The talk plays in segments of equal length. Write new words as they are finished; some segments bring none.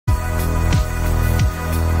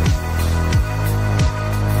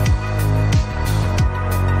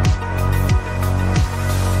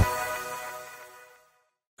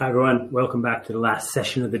everyone, welcome back to the last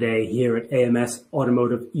session of the day here at AMS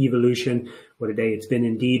Automotive Evolution. What a day it's been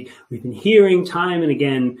indeed. We've been hearing time and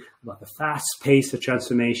again about the fast pace of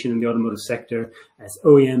transformation in the automotive sector as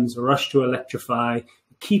OEMs rush to electrify,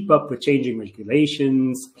 keep up with changing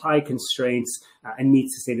regulations, supply constraints, and meet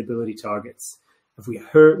sustainability targets. We've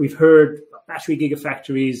heard about battery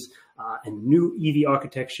gigafactories and new EV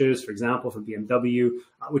architectures, for example, from BMW,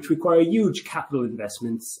 which require huge capital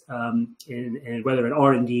investments in whether in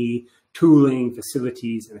R&D, tooling,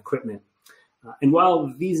 facilities, and equipment. And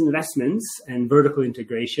while these investments and vertical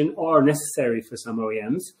integration are necessary for some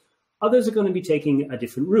OEMs, others are going to be taking a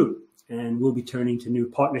different route, and we'll be turning to new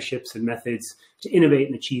partnerships and methods to innovate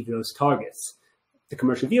and achieve those targets. The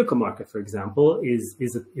commercial vehicle market, for example, is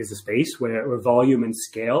a space where volume and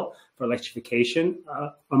scale for electrification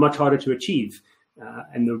are much harder to achieve.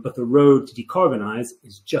 But the road to decarbonize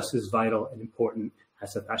is just as vital and important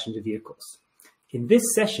as for passenger vehicles. In this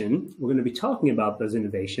session, we're going to be talking about those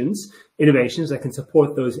innovations that can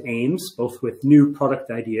support those aims, both with new product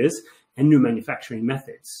ideas and new manufacturing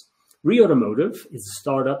methods. Ree Automotive is a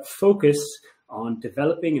startup focused on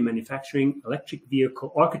developing and manufacturing electric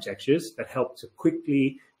vehicle architectures that help to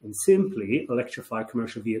quickly and simply electrify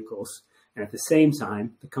commercial vehicles. And at the same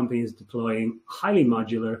time, the company is deploying highly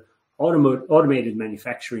modular, automated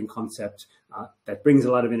manufacturing concept that brings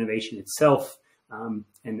a lot of innovation itself and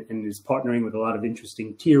is partnering with a lot of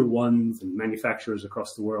interesting tier ones and manufacturers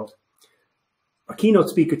across the world. Our keynote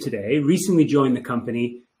speaker today recently joined the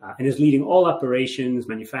company and is leading all operations,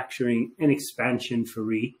 manufacturing, and expansion for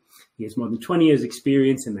Ree. He has more than 20 years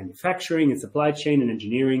experience in manufacturing and supply chain and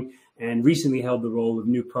engineering, and recently held the role of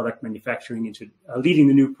new product manufacturing, leading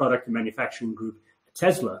the new product and manufacturing group at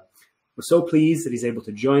Tesla. We're so pleased that he's able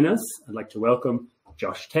to join us. I'd like to welcome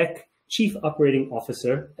Josh Tech, Chief Operating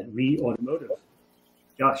Officer at Ree Automotive.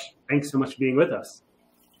 Josh, thanks so much for being with us.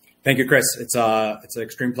 Thank you, Chris. It's an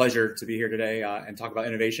extreme pleasure to be here today and talk about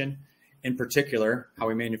innovation. In particular, how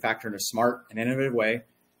we manufacture in a smart and innovative way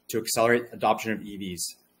to accelerate adoption of EVs.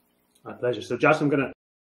 My pleasure. So Josh, I'm going to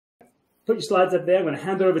put your slides up there. I'm going to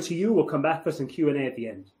hand it over to you. We'll come back for some Q&A at the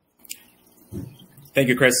end. Thank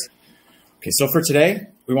you, Chris. Okay, so for today,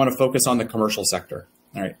 we want to focus on the commercial sector.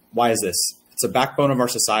 All right, why is this? It's a backbone of our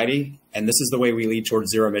society, and this is the way we lead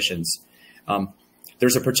towards zero emissions.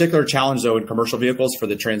 There's a particular challenge, though, in commercial vehicles for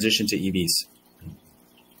the transition to EVs. All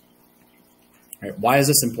right, why is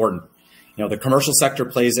this important? You know, the commercial sector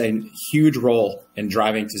plays a huge role in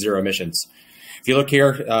driving to zero emissions. If you look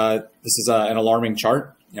here, this is an alarming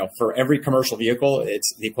chart. You know, for every commercial vehicle,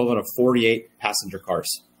 it's the equivalent of 48 passenger cars,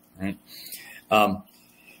 right? And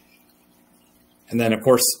then, of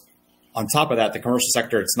course, on top of that, the commercial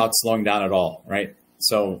sector, it's not slowing down at all, right?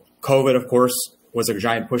 So COVID, of course, was a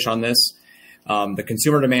giant push on this. The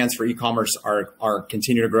consumer demands for e-commerce are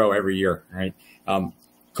continue to grow every year, right?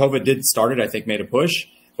 COVID did start it, I think, made a push.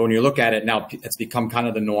 But when you look at it now, it's become kind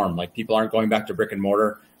of the norm. Like, people aren't going back to brick and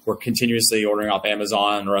mortar. We're continuously ordering off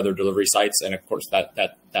Amazon or other delivery sites. And of course,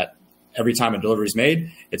 that every time a delivery is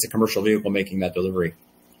made, it's a commercial vehicle making that delivery.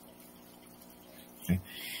 Okay.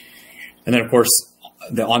 And then, of course,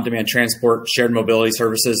 the on-demand transport, shared mobility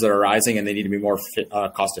services that are rising, and they need to be more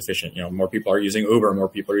cost efficient. You know, more people are using Uber, more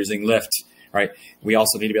people are using Lyft, right? We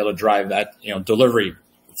also need to be able to drive that, you know, delivery.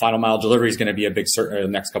 Final mile delivery is going to be a big in the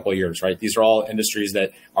next couple of years, right? These are all industries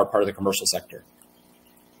that are part of the commercial sector.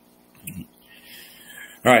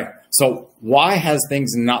 All right. So why has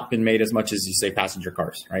things not been made as much as, you say, passenger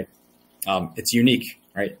cars, right? It's unique,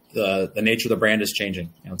 right? The nature of the brand is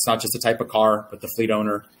changing. You know, it's not just the type of car, but the fleet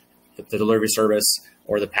owner, the delivery service,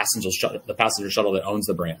 or the passenger shuttle that owns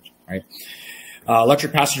the brand, right?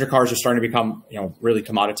 Electric passenger cars are starting to become, you know, really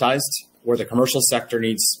commoditized, where the commercial sector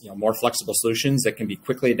needs, you know, more flexible solutions that can be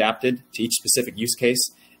quickly adapted to each specific use case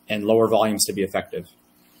and lower volumes to be effective.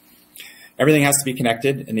 Everything has to be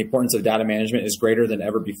connected, and the importance of data management is greater than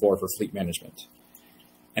ever before for fleet management.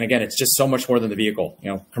 And again, it's just so much more than the vehicle.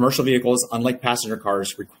 You know, commercial vehicles, unlike passenger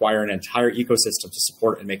cars, require an entire ecosystem to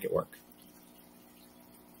support and make it work.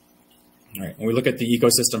 All right, when we look at the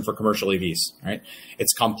ecosystem for commercial EVs, right,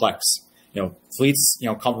 it's complex. You know, fleets, you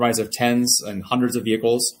know, comprise of tens and hundreds of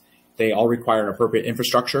vehicles. They all require an appropriate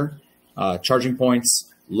infrastructure, charging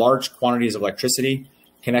points, large quantities of electricity,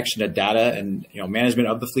 connection to data, and, you know, management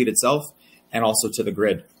of the fleet itself, and also to the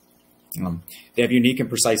grid. They have unique and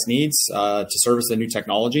precise needs to service the new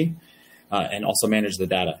technology and also manage the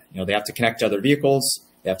data. You know, they have to connect to other vehicles,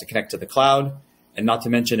 they have to connect to the cloud, and not to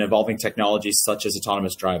mention evolving technologies such as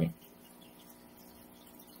autonomous driving.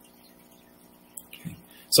 Okay.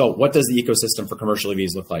 So what does the ecosystem for commercial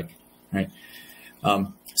EVs look like, right?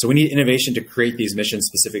 So we need innovation to create these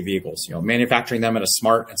mission-specific vehicles, manufacturing them in a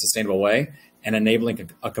smart and sustainable way and enabling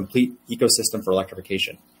a complete ecosystem for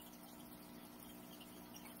electrification.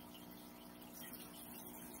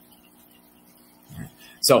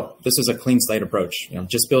 So this is a clean slate approach.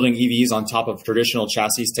 Just building EVs on top of traditional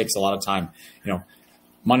chassis takes a lot of time.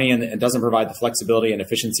 Money, and it doesn't provide the flexibility and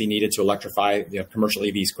efficiency needed to electrify commercial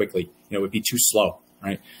EVs quickly. It would be too slow,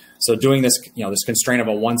 right? So doing this, this constraint of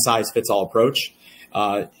a one-size-fits-all approach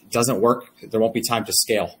doesn't work. There won't be time to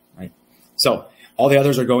scale, right? So all the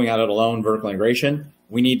others are going at it alone, vertical integration.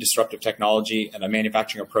 We need disruptive technology and a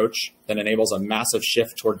manufacturing approach that enables a massive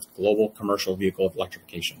shift towards global commercial vehicle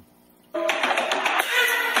electrification.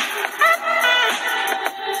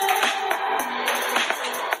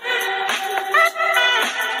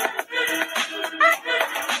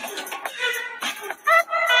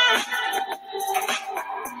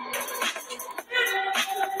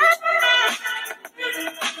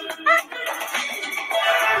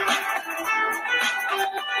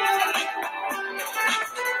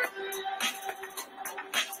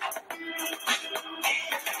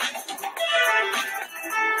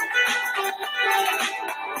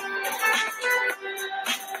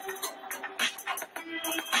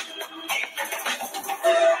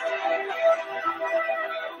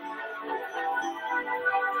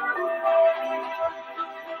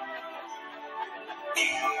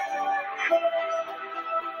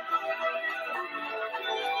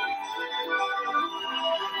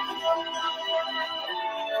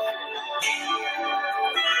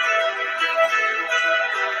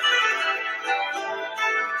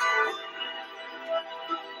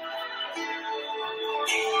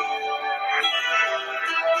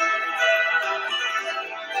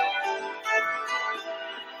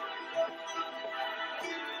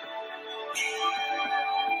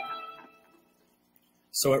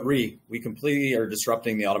 So at Ree, we completely are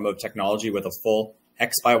disrupting the automotive technology with a full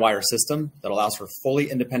X-by-wire system that allows for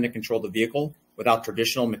fully independent control of the vehicle without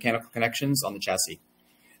traditional mechanical connections on the chassis.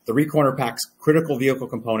 The Ree Corner packs critical vehicle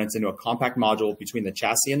components into a compact module between the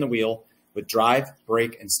chassis and the wheel with drive,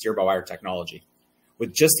 brake, and steer-by-wire technology.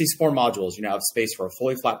 With just these 4 modules, you now have space for a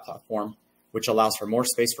fully flat platform, which allows for more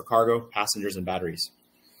space for cargo, passengers, and batteries.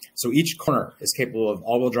 So each corner is capable of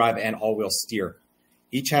all-wheel drive and all-wheel steer.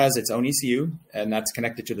 Each has its own ECU, and that's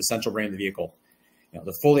connected to the central brain of the vehicle.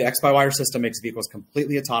 The fully X-by-wire system makes vehicles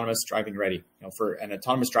completely autonomous, driving ready. For an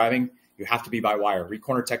autonomous driving, you have to be by wire. Ree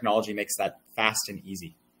Corner technology makes that fast and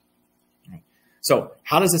easy. So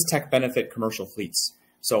how does this tech benefit commercial fleets?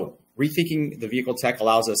 So rethinking the vehicle tech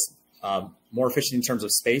allows us more efficient in terms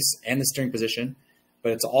of space and the steering position,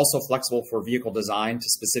 but it's also flexible for vehicle design to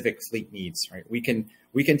specific fleet needs. Right? We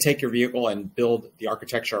can take your vehicle and build the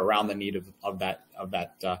architecture around the need of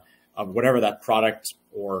whatever that product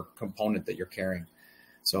or component that you're carrying.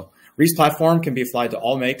 So Ree's platform can be applied to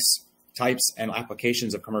all makes, types, and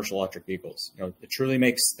applications of commercial electric vehicles. It truly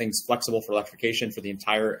makes things flexible for electrification for the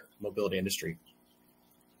entire mobility industry.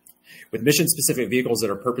 With mission-specific vehicles that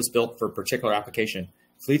are purpose-built for a particular application,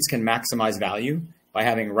 fleets can maximize value by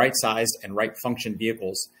having right-sized and right-functioned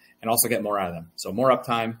vehicles and also get more out of them. So more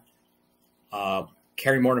uptime,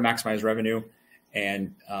 carry more to maximize revenue,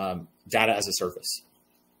 and data as a service.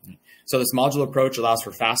 So this modular approach allows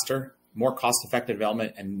for faster, more cost-effective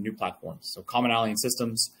development and new platforms. So commonality in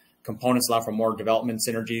systems, components allow for more development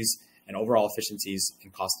synergies and overall efficiencies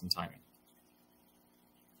in cost and timing.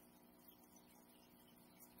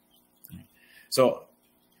 So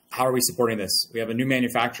how are we supporting this? We have a new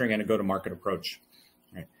manufacturing and a go-to-market approach.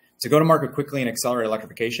 Right? To go to market quickly and accelerate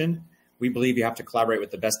electrification, we believe you have to collaborate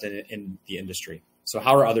with the best in the industry. So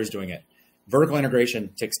how are others doing it? Vertical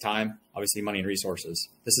integration takes time, obviously money and resources.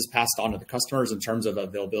 This is passed on to the customers in terms of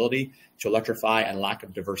availability to electrify and lack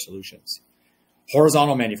of diverse solutions.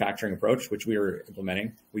 Horizontal manufacturing approach, which we are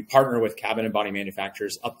implementing, we partner with cabin and body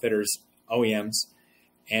manufacturers, upfitters, OEMs,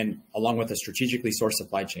 and along with a strategically sourced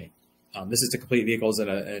supply chain. This is to complete vehicles in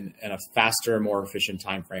a faster, more efficient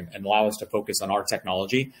time frame and allow us to focus on our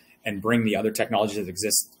technology and bring the other technologies that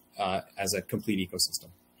exist as a complete ecosystem.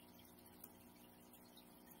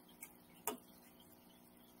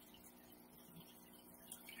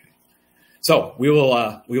 So we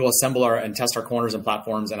will assemble and test our corners and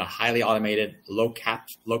platforms in a highly automated, low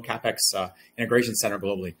capex integration center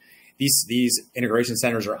globally. These integration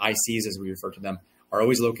centers, or ICs as we refer to them, are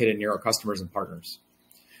always located near our customers and partners.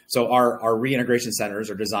 So our re-integration centers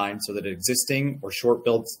are designed so that existing or short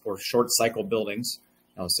cycle buildings,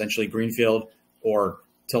 essentially greenfield or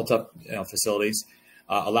tilt-up facilities,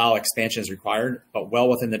 allow expansion as required, but well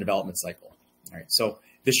within the development cycle. All right. So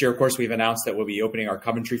This year, of course, we've announced that we'll be opening our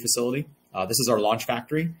Coventry facility. This is our launch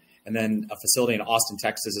factory. And then a facility in Austin,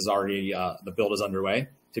 Texas is already, the build is underway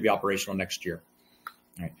to be operational next year.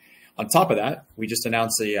 All right. On top of that, we just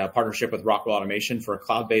announced a partnership with Ree Automation for a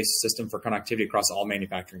cloud-based system for connectivity across all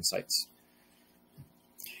manufacturing sites.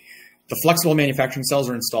 The flexible manufacturing cells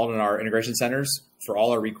are installed in our integration centers for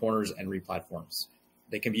all our Ree corners and Ree platforms.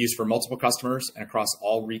 They can be used for multiple customers and across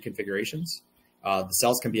all Ree configurations. The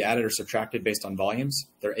cells can be added or subtracted based on volumes.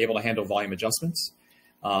 They're able to handle volume adjustments.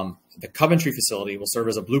 The Coventry facility will serve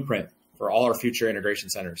as a blueprint for all our future integration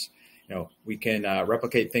centers. We can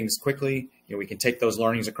replicate things quickly. We can take those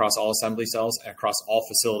learnings across all assembly cells and across all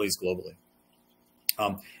facilities globally.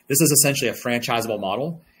 This is essentially a franchisable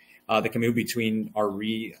model that can move between our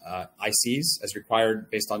Ree ICs as required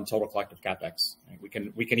based on total collective CapEx.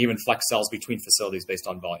 We can even flex cells between facilities based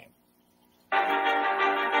on volume.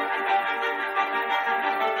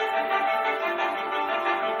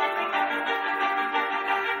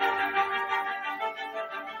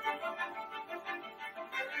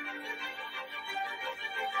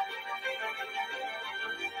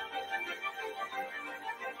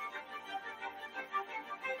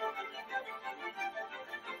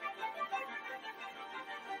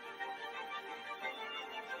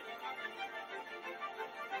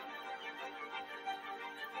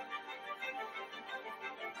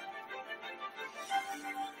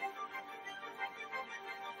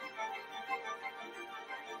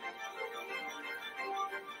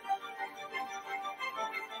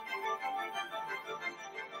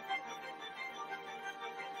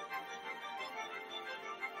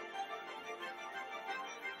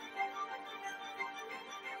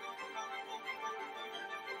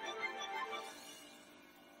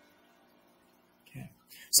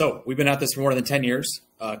 So we've been at this for more than 10 years,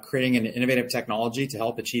 creating an innovative technology to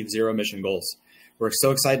help achieve zero emission goals. We're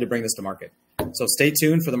so excited to bring this to market. So stay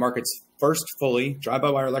tuned for the market's first fully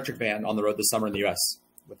drive-by-wire electric van on the road this summer in the US.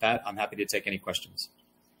 With that, I'm happy to take any questions.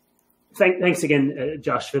 Thanks again,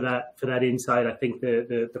 Josh, for that insight. I think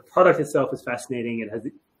the product itself is fascinating. It has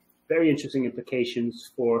very interesting implications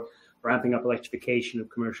for ramping up electrification of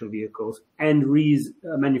commercial vehicles, and Ree's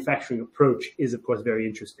manufacturing approach is, of course, very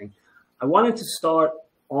interesting. I wanted to start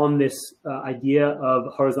on this idea of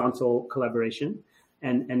horizontal collaboration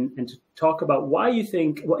and to talk about why you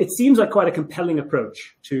think, well, it seems like quite a compelling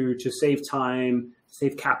approach to save time,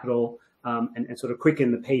 save capital, and sort of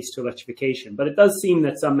quicken the pace to electrification. But it does seem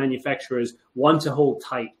that some manufacturers want to hold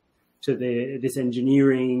tight to this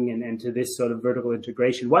engineering and to this sort of vertical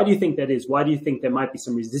integration. Why do you think that is? Why do you think there might be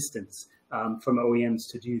some resistance from OEMs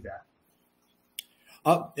to do that?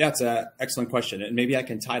 Yeah, it's an excellent question. And maybe I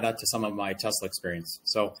can tie that to some of my Tesla experience.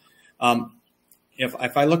 So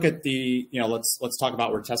if I look at the, let's talk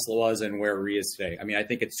about where Tesla was and where Ree is today. I mean, I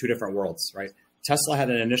think it's two different worlds, right? Tesla had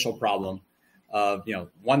an initial problem of,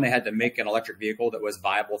 one, they had to make an electric vehicle that was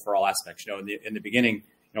viable for all aspects. In the beginning,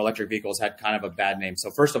 electric vehicles had kind of a bad name. So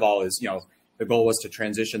first of all is, the goal was to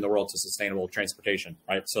transition the world to sustainable transportation,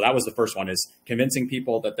 right? So that was the first one, is convincing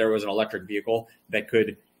people that there was an electric vehicle that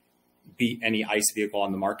could beat any ICE vehicle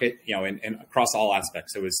on the market, and across all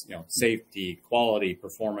aspects. It was, safety, quality,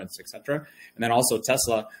 performance, etc. And then also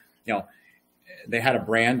Tesla, they had a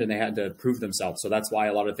brand and they had to prove themselves. So that's why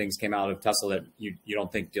a lot of things came out of Tesla that you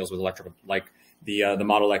don't think deals with electrical, like the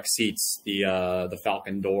Model X seats, the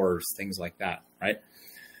Falcon doors, things like that, right?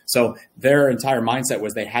 So their entire mindset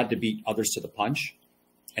was they had to beat others to the punch.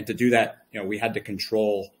 And to do that, we had to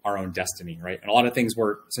control our own destiny, right? And a lot of things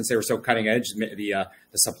were, since they were so cutting edge, the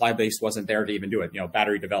supply base wasn't there to even do it,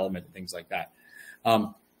 battery development and things like that.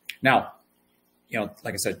 Now,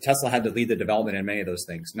 like I said, Tesla had to lead the development in many of those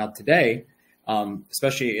things. Now today,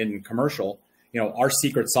 especially in commercial, our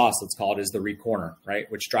secret sauce, let's call it, is the Ree corner, right?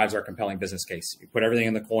 Which drives our compelling business case. You put everything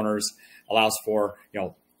in the corners, allows for,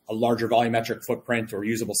 a larger volumetric footprint or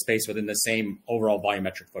usable space within the same overall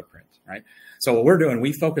volumetric footprint, right? So what we're doing,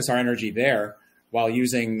 we focus our energy there while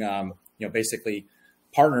using, basically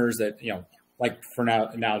partners that, like for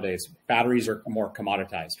nowadays, batteries are more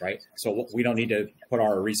commoditized, right? So we don't need to put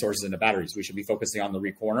our resources into batteries. We should be focusing on the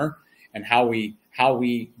Ree corner and how we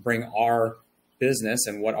bring our business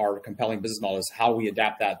and what our compelling business model is, how we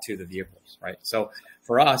adapt that to the vehicles, right? So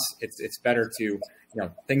for us, it's better to,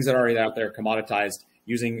 things that are already out there, commoditized,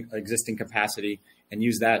 using existing capacity, and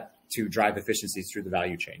use that to drive efficiencies through the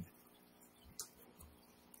value chain.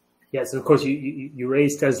 Yes, and of course, you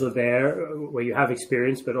raised Tesla there, where you have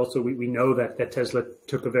experience, but also we know that Tesla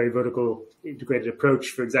took a very vertical integrated approach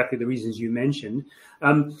for exactly the reasons you mentioned.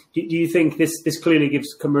 Do you think this clearly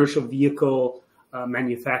gives commercial vehicle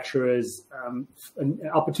manufacturers an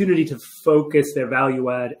opportunity to focus their value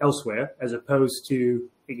add elsewhere, as opposed to,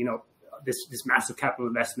 this massive capital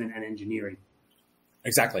investment and engineering.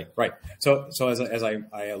 Exactly, right. So as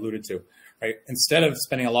I alluded to, right, instead of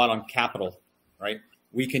spending a lot on capital, right,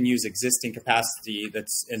 we can use existing capacity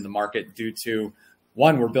that's in the market due to,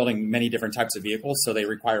 one, we're building many different types of vehicles, so they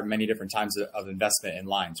require many different times of investment in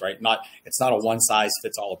lines, right? It's not a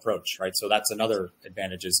one-size-fits-all approach, right? So that's another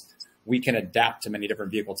advantage, is we can adapt to many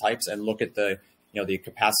different vehicle types and look at the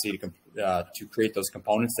capacity to create those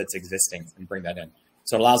components that's existing and bring that in.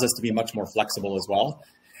 So it allows us to be much more flexible as well,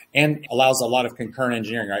 and allows a lot of concurrent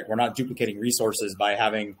engineering, right? We're not duplicating resources by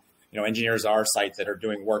having engineers at our site that are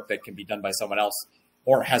doing work that can be done by someone else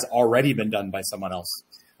or has already been done by someone else.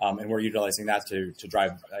 And we're utilizing that to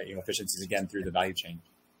drive efficiencies again through the value chain.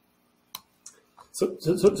 So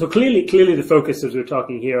clearly the focus, as we're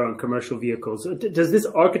talking here, on commercial vehicles. Does this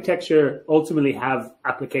architecture ultimately have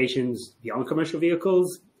applications beyond commercial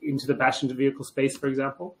vehicles into the passenger vehicle space, for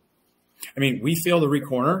example? I mean, we feel the Ree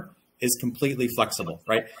corner is completely flexible,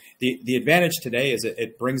 right? The advantage today is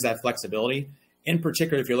it brings that flexibility. In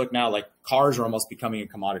particular, if you look now, like cars are almost becoming a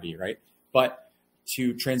commodity, right? But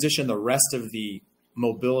to transition the rest of the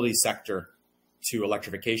mobility sector to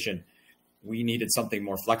electrification, we needed something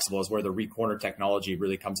more flexible, is where the Ree corner technology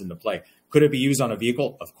really comes into play. Could it be used on a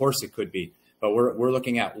vehicle? Of course it could be, but we're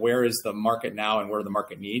looking at where is the market now and where the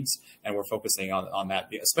market needs, and we're focusing on that.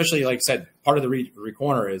 Especially, like I said, part of the Ree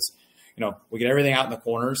corner is, we get everything out in the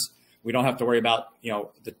corners. We don't have to worry about,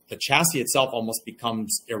 the chassis itself almost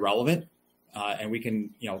becomes irrelevant, and we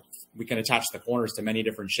can attach the corners to many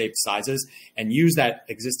different shapes, sizes, and use that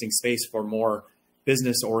existing space for more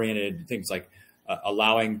business-oriented things, like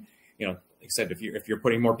allowing, like I said, if you're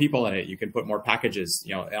putting more people in it, you can put more packages.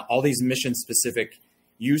 All these mission-specific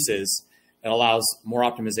uses. It allows more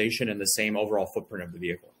optimization in the same overall footprint of the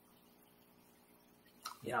vehicle.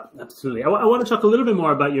 Yeah, absolutely. I want to talk a little bit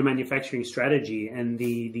more about your manufacturing strategy and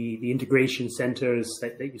the integration centers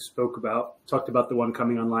that you talked about the one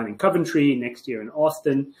coming online in Coventry, next year in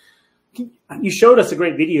Austin. You showed us a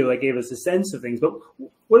great video that gave us a sense of things, but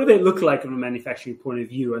what do they look like from a manufacturing point of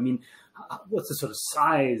view? I mean, what's the sort of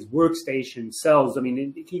size, workstation, cells? I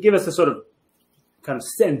mean, can you give us a sort of kind of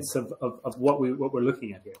sense of what we're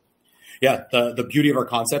looking at here? Yeah, the beauty of our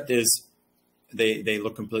concept is they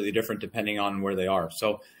look completely different depending on where they are.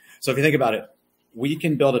 So if you think about it, we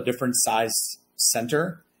can build a different size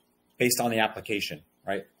center based on the application,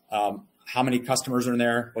 right? How many customers are in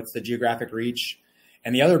there? What's the geographic reach?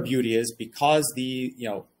 And the other beauty is, because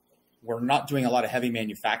we're not doing a lot of heavy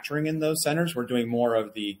manufacturing in those centers, we're doing more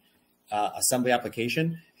of the assembly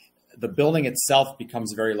application. The building itself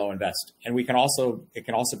becomes very low invest, and it can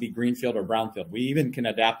also be greenfield or brownfield. We even can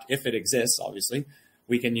adapt, if it exists, obviously.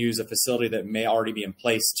 We can use a facility that may already be in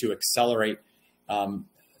place to accelerate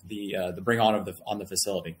the bring on the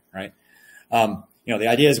facility, right? The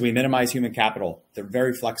idea is we minimize human capital. They're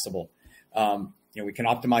very flexible. We can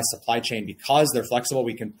optimize supply chain because they're flexible.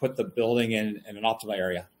 We can put the building in an optimal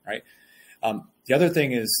area, right? The other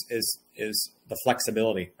thing is the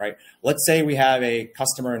flexibility, right? Let's say we have a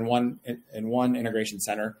customer in one integration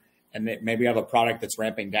center, and maybe we have a product that's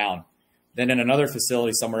ramping down. Then in another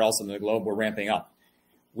facility somewhere else in the globe, we're ramping up.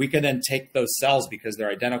 We can then take those cells, because they're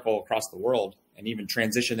identical across the world, and even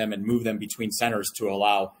transition them and move them between centers to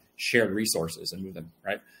allow shared resources and move them,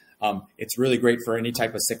 right? It's really great for any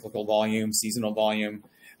type of cyclical volume, seasonal volume,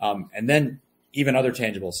 and then even other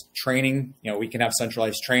tangibles. Training, we can have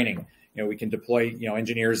centralized training. We can deploy,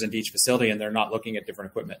 engineers into each facility, and they're not looking at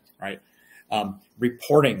different equipment, right?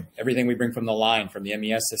 Reporting, everything we bring from the line, from the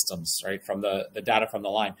MES systems, right? From the data from the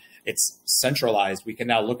line, it's centralized. We can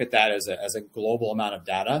now look at that as a global amount of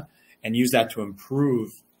data and use that to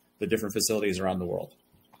improve the different facilities around the world.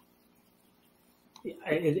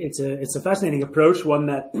 It's a fascinating approach, one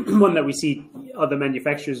that we see other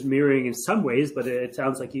manufacturers mirroring in some ways, but it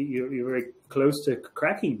sounds like you're very close to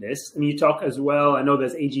cracking this. I mean, you talk as well, I know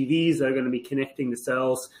there's AGVs that are going to be connecting the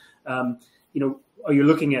cells. Are you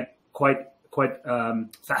looking at quite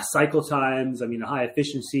fast cycle times? I mean, a high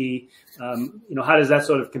efficiency. How does that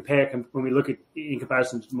sort of compare when we look at in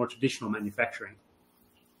comparison to more traditional manufacturing?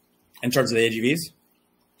 In terms of the AGVs?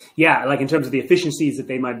 Yeah, like in terms of the efficiencies that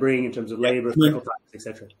they might bring in terms of labor, cycle times,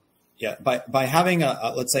 etc. Yeah, by having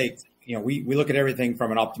let's say, we look at everything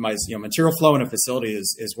from an optimized, material flow in a facility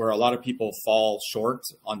is where a lot of people fall short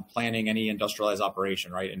on planning any industrialized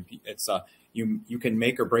operation, right? And it's you can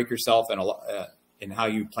make or break yourself in how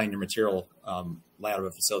you plan your material layout of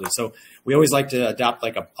a facility. So we always like to adopt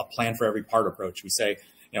like a plan for every part approach. We say,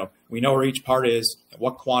 we know where each part is,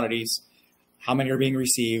 what quantities, how many are being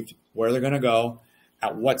received, where they're going to go,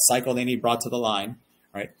 at what cycle they need brought to the line,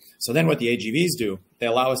 right? So then what the AGVs do, they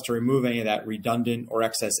allow us to remove any of that redundant or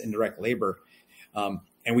excess indirect labor.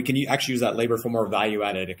 And we can actually use that labor for more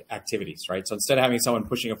value-added activities, right? So instead of having someone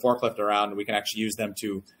pushing a forklift around, we can actually use them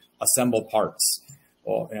to assemble parts,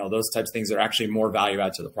 or those types of things that are actually more value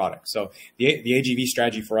add to the product. So the AGV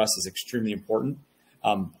strategy for us is extremely important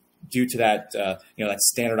due to that that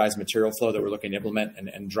standardized material flow that we're looking to implement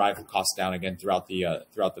and drive costs down again throughout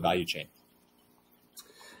the value chain.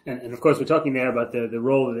 And of course, we're talking there about the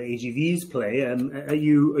role that the AGVs play. Are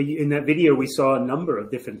you in that video? We saw a number of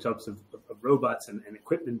different types of robots and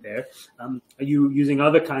equipment there. Are you using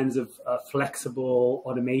other kinds of flexible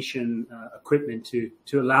automation equipment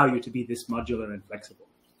to allow you to be this modular and flexible?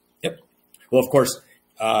 Yep. Well, of course,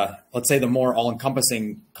 let's say the more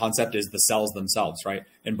all-encompassing concept is the cells themselves, right?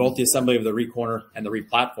 In both the assembly of the Ree corner and the Ree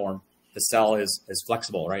platform, the cell is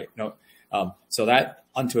flexible, right? So that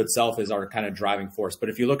unto itself is our kind of driving force. But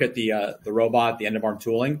if you look at the robot, the end-of-arm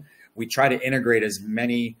tooling, we try to integrate as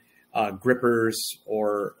many grippers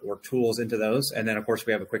or tools into those. And then, of course,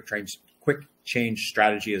 we have a quick change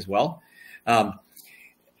strategy as well.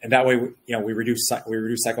 And that way, we reduce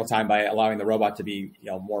cycle time by allowing the robot to be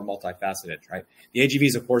more multifaceted, right? The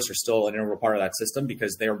AGVs, of course, are still an integral part of that system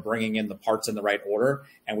because they are bringing in the parts in the right order,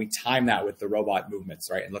 and we time that with the robot movements,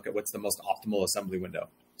 right? And look at what's the most optimal assembly window.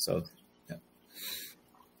 So.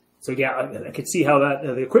 So yeah, I could see how that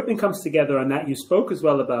the equipment comes together on that. You spoke as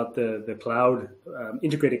well about the cloud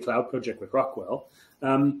integrated cloud project with Rockwell.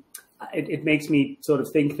 It makes me sort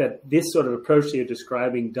of think that this sort of approach that you're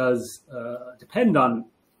describing does depend on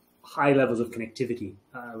high levels of connectivity.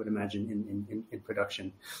 I would imagine in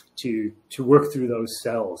production to work through those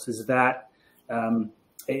cells. Is that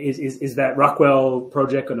Rockwell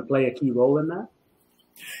project going to play a key role in that?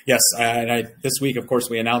 Yes, and this week, of course,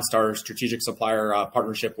 we announced our strategic supplier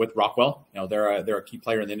partnership with Rockwell. They're a key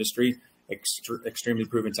player in the industry, extremely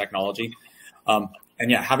proven technology, and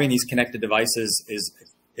yeah, having these connected devices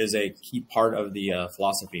is a key part of the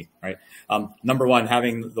philosophy, right? Number one,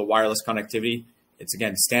 having the wireless connectivity. It's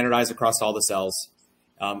again standardized across all the cells.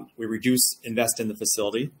 We invest in the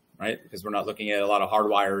facility, right? Because we're not looking at a lot of hard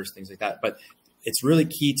wires, things like that. But it's really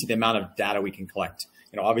key to the amount of data we can collect.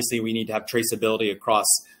 Obviously we need to have traceability across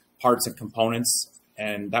parts and components,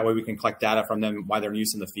 and that way we can collect data from them while they're in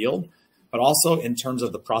use in the field, but also in terms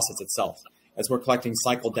of the process itself. As we're collecting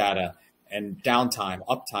cycle data and downtime,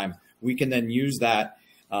 uptime, we can then use that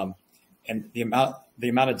and the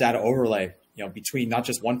amount of data overlay, between not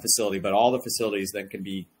just one facility, but all the facilities that can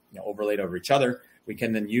be overlaid over each other. We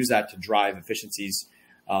can then use that to drive efficiencies,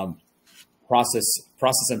 process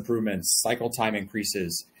improvements, cycle time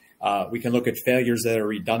increases. We can look at failures that are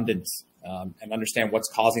redundant and understand what's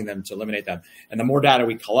causing them to eliminate them. And the more data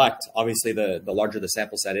we collect, obviously, the larger the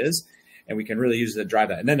sample set is, and we can really use it to drive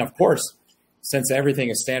that. And then, of course, since everything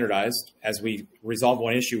is standardized, as we resolve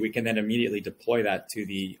one issue, we can then immediately deploy that to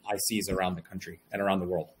the ICs around the country and around the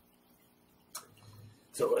world.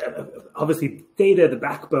 So obviously, data, the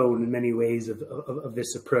backbone in many ways of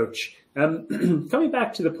this approach. Coming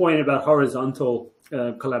back to the point about horizontal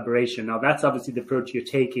collaboration. Now, that's obviously the approach you're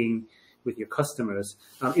taking with your customers.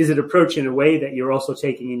 Is it approach in a way that you're also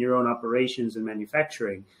taking in your own operations and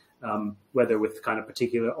manufacturing, whether with kind of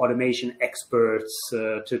particular automation experts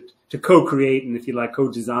to co-create and, if you like,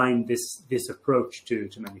 co-design this approach to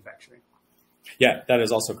manufacturing? Yeah, that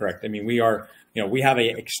is also correct. I mean, we have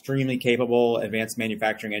an extremely capable advanced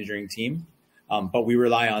manufacturing engineering team, but we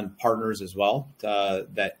rely on partners as well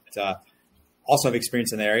that also have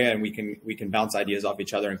experience in the area, and we can bounce ideas off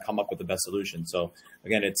each other and come up with the best solution. So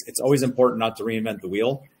again, it's always important not to reinvent the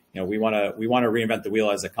wheel. We want to reinvent the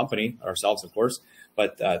wheel as a company ourselves, of course,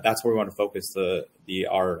 but that's where we want to focus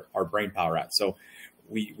our brain power at. So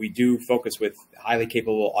we do focus with highly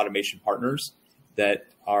capable automation partners that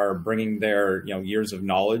are bringing their years of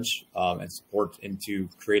knowledge and support into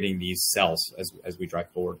creating these cells as we drive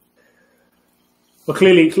forward. Well,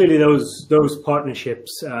 clearly those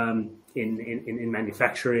partnerships in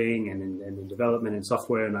manufacturing and in development and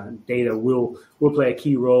software and data will play a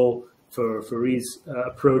key role for Ree's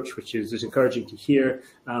approach, which is encouraging to hear.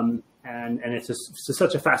 And it's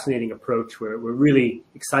such a fascinating approach. We're really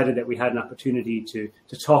excited that we had an opportunity to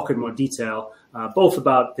talk in more detail, both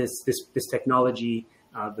about this technology,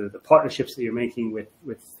 the partnerships that you're making with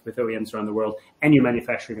OEMs around the world, and your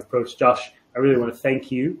manufacturing approach. Josh, I really want to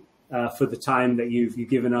thank you for the time that you've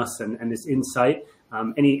given us and this insight.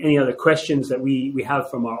 Any other questions that we have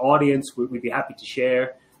from our audience, we'd be happy to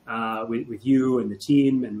share with you and the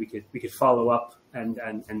team, and we could follow up and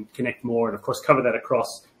connect more, and of course cover that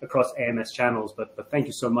across AMS channels. But thank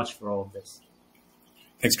you so much for all of this.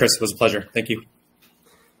 Thanks, Chris. It was a pleasure. Thank you.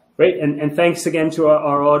 Great, and thanks again to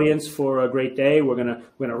our audience for a great day. We're gonna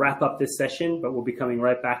wrap up this session, but we'll be coming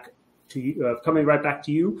right back to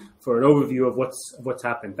you for an overview of what's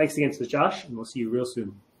happened. Thanks again to Josh, and we'll see you real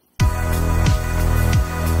soon.